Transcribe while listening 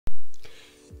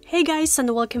Hey guys, and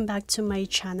welcome back to my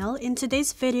channel. In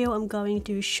today's video, I'm going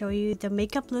to show you the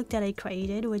makeup look that I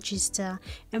created, which is the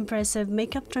Impressive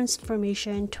Makeup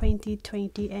Transformation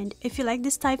 2020. And if you like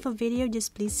this type of video,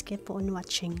 just please keep on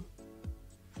watching.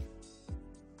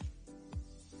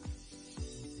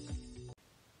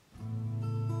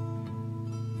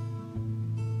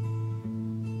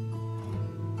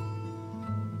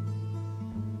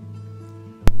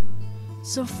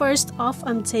 So first off,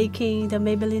 I'm taking the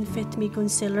Maybelline Fit Me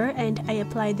Concealer and I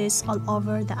apply this all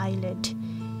over the eyelid.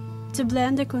 To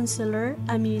blend the concealer,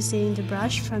 I'm using the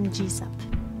brush from GSAP.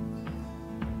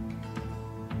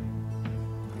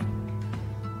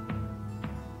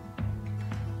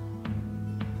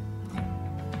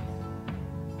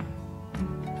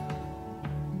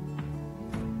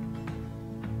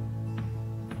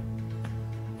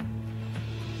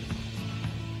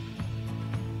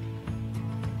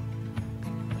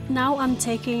 Now I'm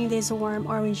taking this warm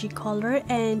orangey color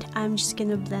and I'm just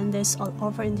gonna blend this all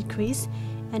over in the crease,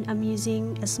 and I'm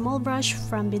using a small brush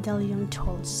from Bdellium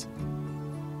Tools.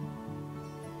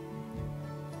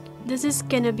 This is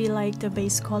gonna be like the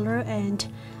base color, and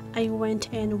I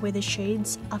went in with the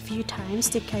shades a few times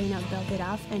to kind of build it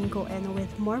up and go in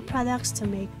with more products to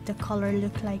make the color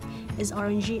look like as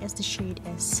orangey as the shade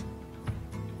is.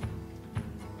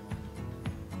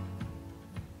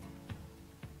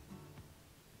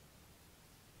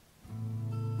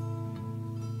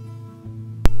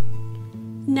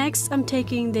 Next, I'm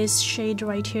taking this shade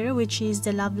right here, which is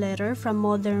the Love Letter from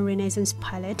Modern Renaissance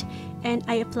palette, and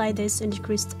I apply this in the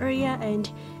creased area, and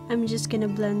I'm just gonna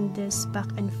blend this back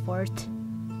and forth.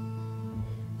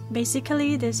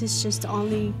 Basically, this is just the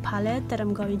only palette that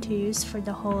I'm going to use for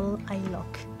the whole eye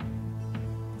look.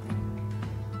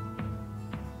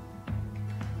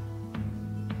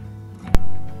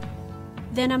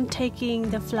 Then I'm taking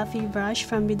the fluffy brush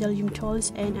from Bdellium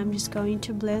Tools and I'm just going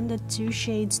to blend the two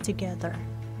shades together.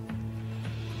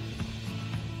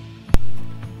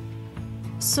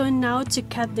 So now to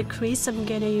cut the crease, I'm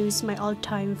gonna use my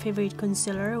all-time favorite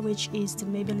concealer, which is the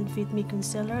Maybelline Fit Me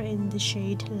Concealer in the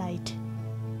shade Light.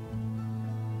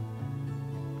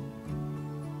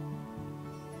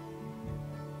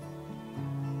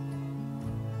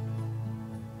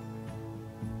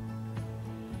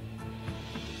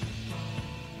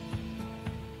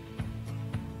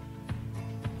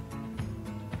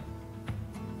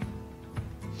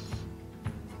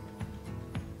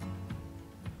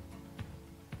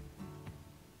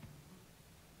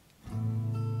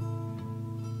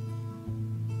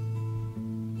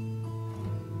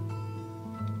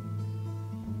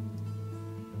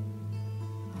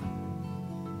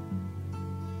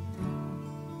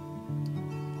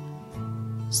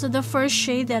 So the first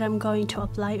shade that I'm going to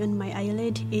apply on my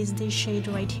eyelid is this shade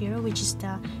right here, which is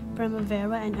the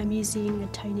Primavera, and I'm using a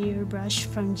tinier brush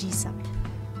from GSAP.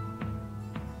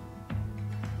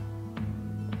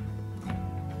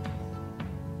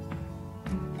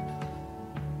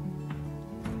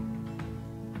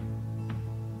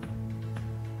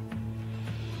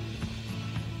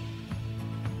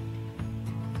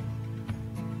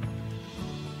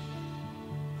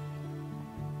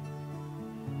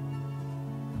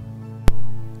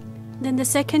 Then the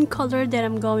second color that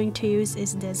I'm going to use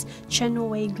is this Chen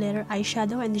Wei glitter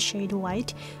eyeshadow in the shade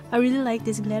White. I really like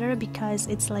this glitter because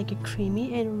it's like a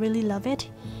creamy and really love it.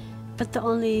 But the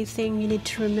only thing you need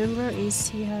to remember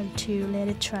is you have to let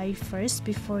it dry first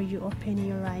before you open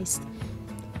your eyes,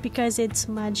 because it's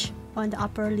smudged on the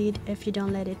upper lid if you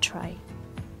don't let it dry.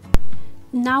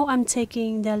 Now I'm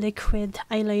taking the liquid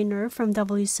eyeliner from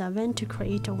W7 to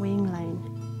create a wing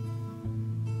line.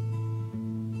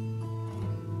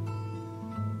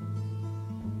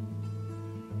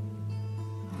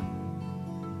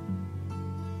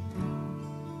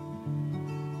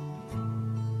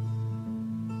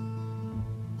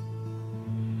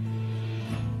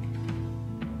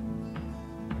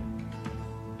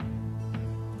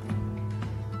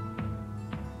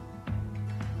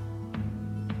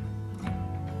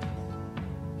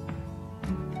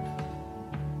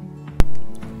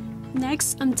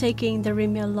 Next, I'm taking the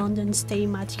Rimmel London Stay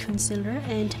Matte Concealer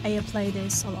and I apply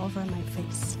this all over my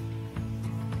face.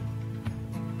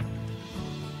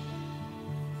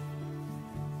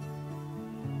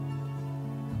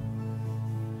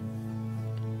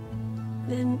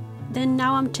 Then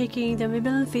now I'm taking the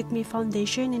Maybelline Fit Me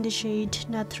Foundation in the shade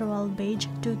Natural Beige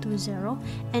 220,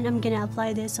 and I'm gonna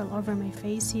apply this all over my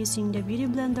face using the Beauty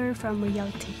Blender from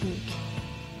Real Technique.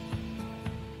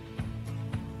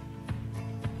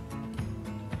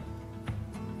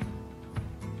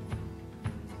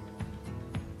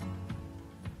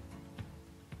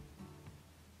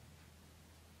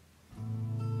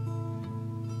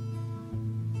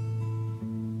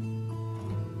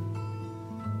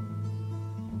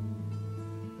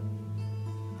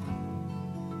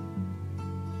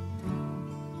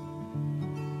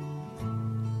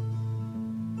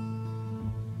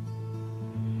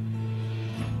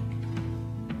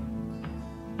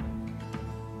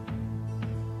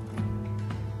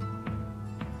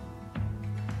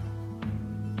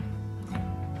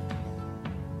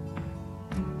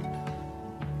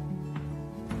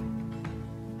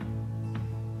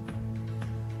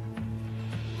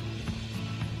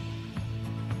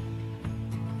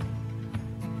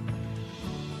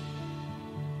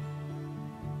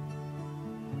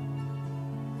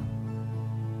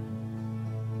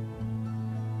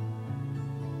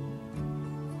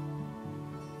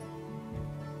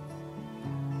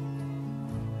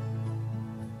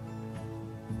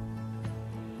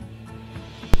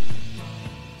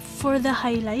 For the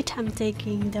highlight, I'm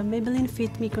taking the Maybelline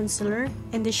Fit Me Concealer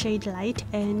in the shade Light,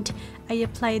 and I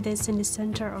apply this in the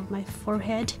center of my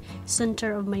forehead,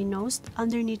 center of my nose,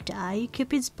 underneath the eye,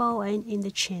 Cupid's bow, and in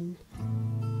the chin.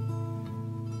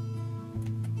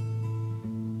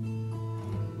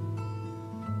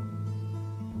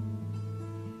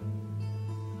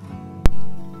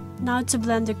 Now to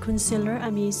blend the concealer,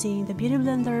 I'm using the Beauty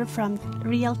Blender from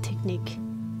Real Technique.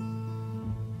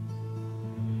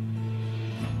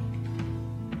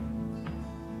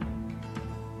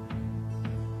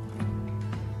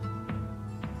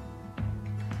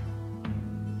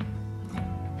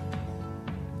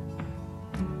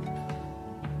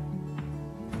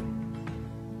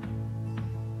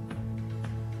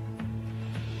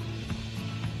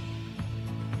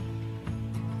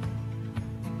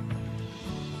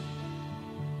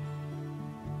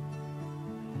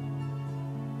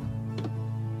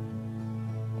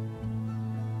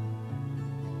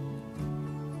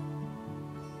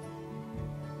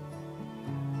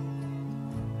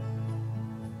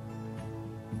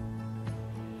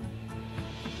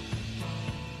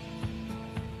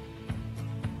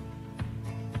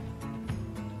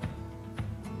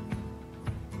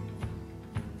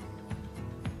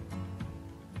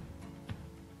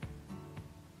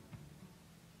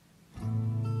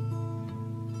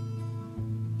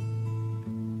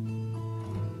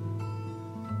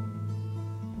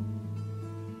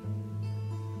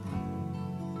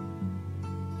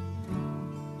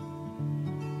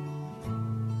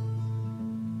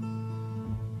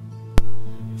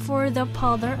 For the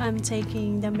powder, I'm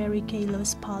taking the Mary Kay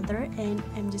Loose powder, and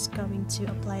I'm just going to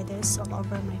apply this all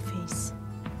over my face.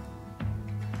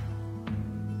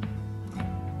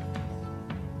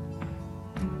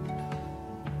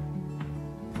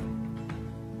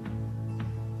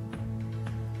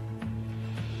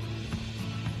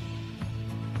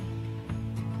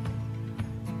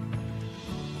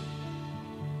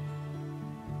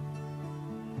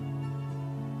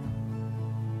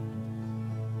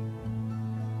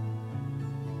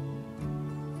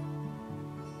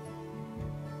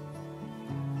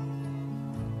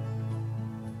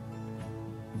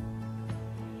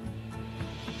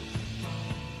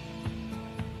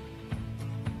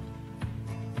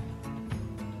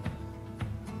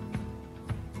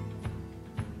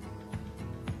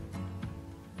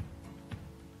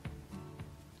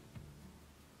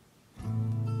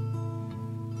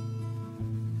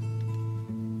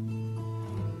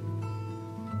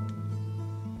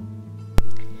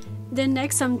 Then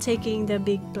next, I'm taking the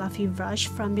big fluffy brush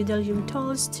from Bdellium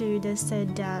Tools to dust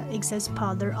the excess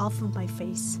powder off of my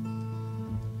face.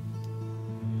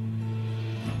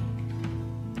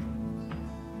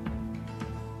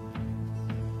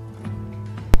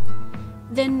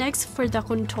 Then next, for the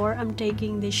contour, I'm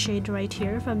taking this shade right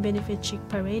here from Benefit Cheek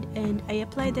Parade, and I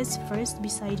apply this first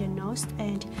beside the nose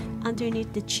and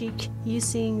underneath the cheek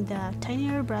using the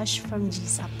tinier brush from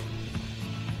G-Sup.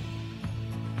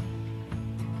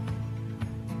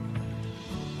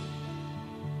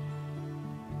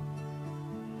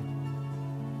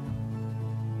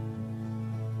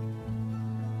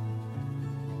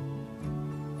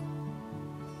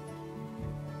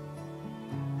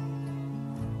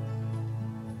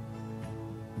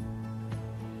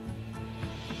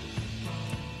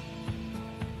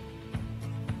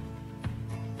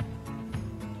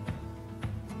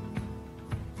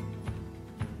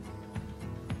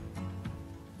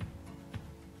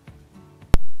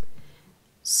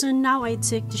 So now I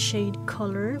took the shade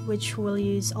Color, which we'll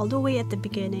use all the way at the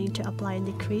beginning to apply in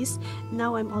the crease.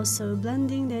 Now I'm also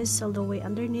blending this all the way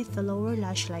underneath the lower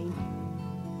lash line.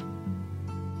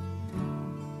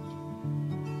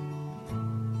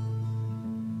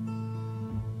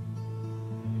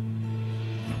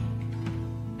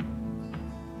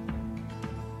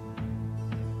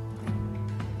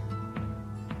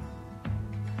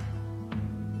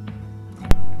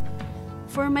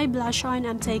 For my blush on,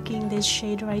 I'm taking this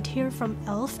shade right here from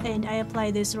e.l.f. and I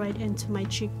apply this right into my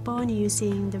cheekbone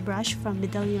using the brush from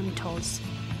Bdellium Tools.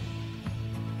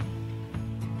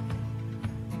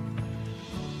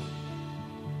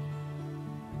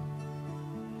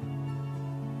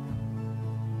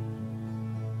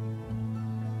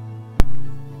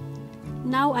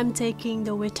 Now I'm taking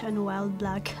the Wet n Wild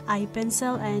black eye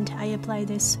pencil and I apply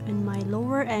this in my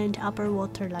lower and upper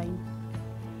waterline.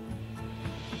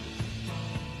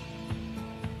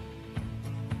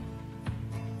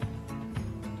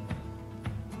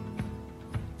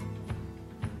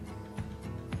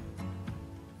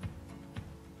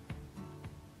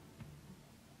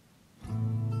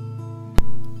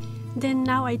 Then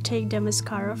now I take the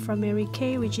mascara from Mary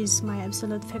Kay, which is my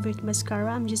absolute favorite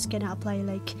mascara. I'm just gonna apply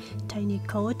like tiny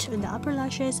coat on the upper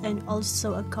lashes and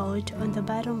also a coat on the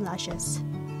bottom lashes.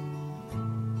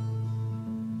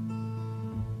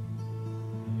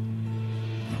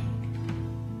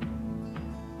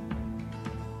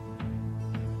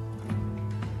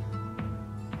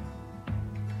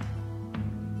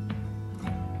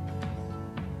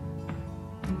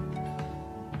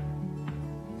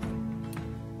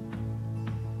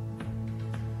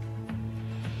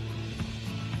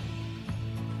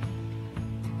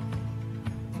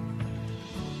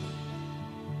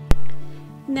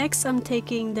 Next, I'm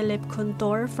taking the lip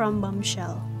contour from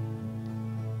Bombshell.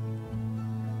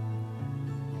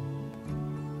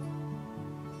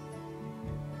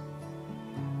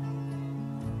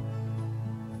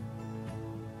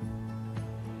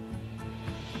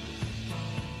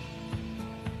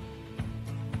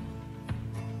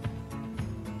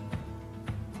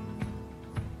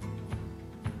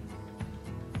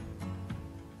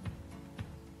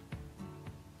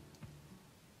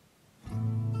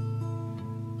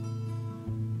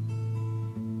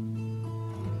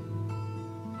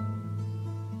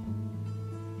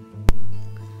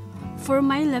 For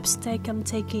my lipstick, I'm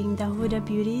taking the Huda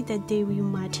Beauty, the Dewy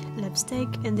Matte lipstick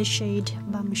in the shade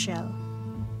Bombshell.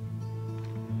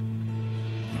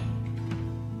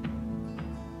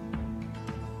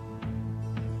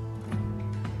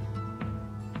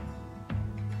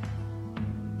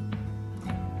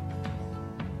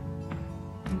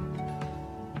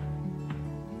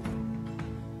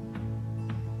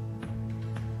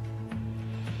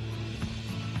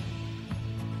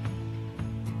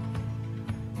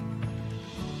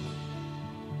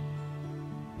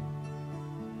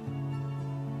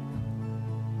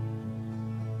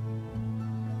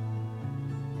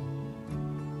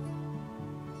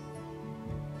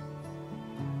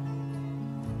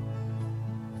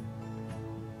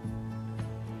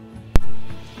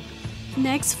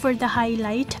 Next, for the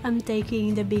highlight, I'm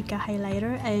taking the Bika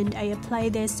highlighter and I apply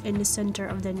this in the center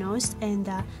of the nose and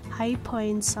the high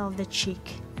points of the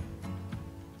cheek.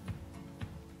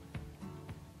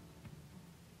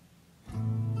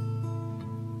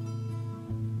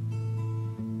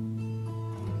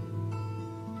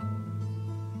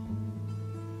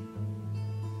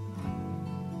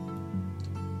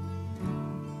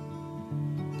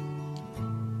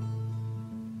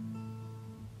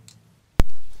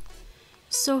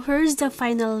 So here's the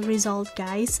final result,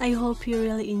 guys. I hope you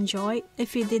really enjoy.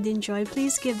 If you did enjoy,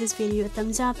 please give this video a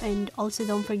thumbs up and also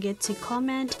don't forget to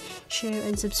comment, share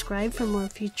and subscribe for more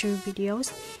future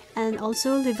videos, and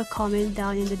also leave a comment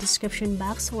down in the description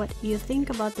box what you think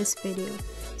about this video.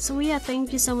 So yeah,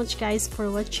 thank you so much guys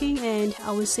for watching and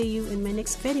I will see you in my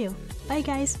next video. Bye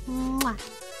guys.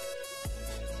 Mwah.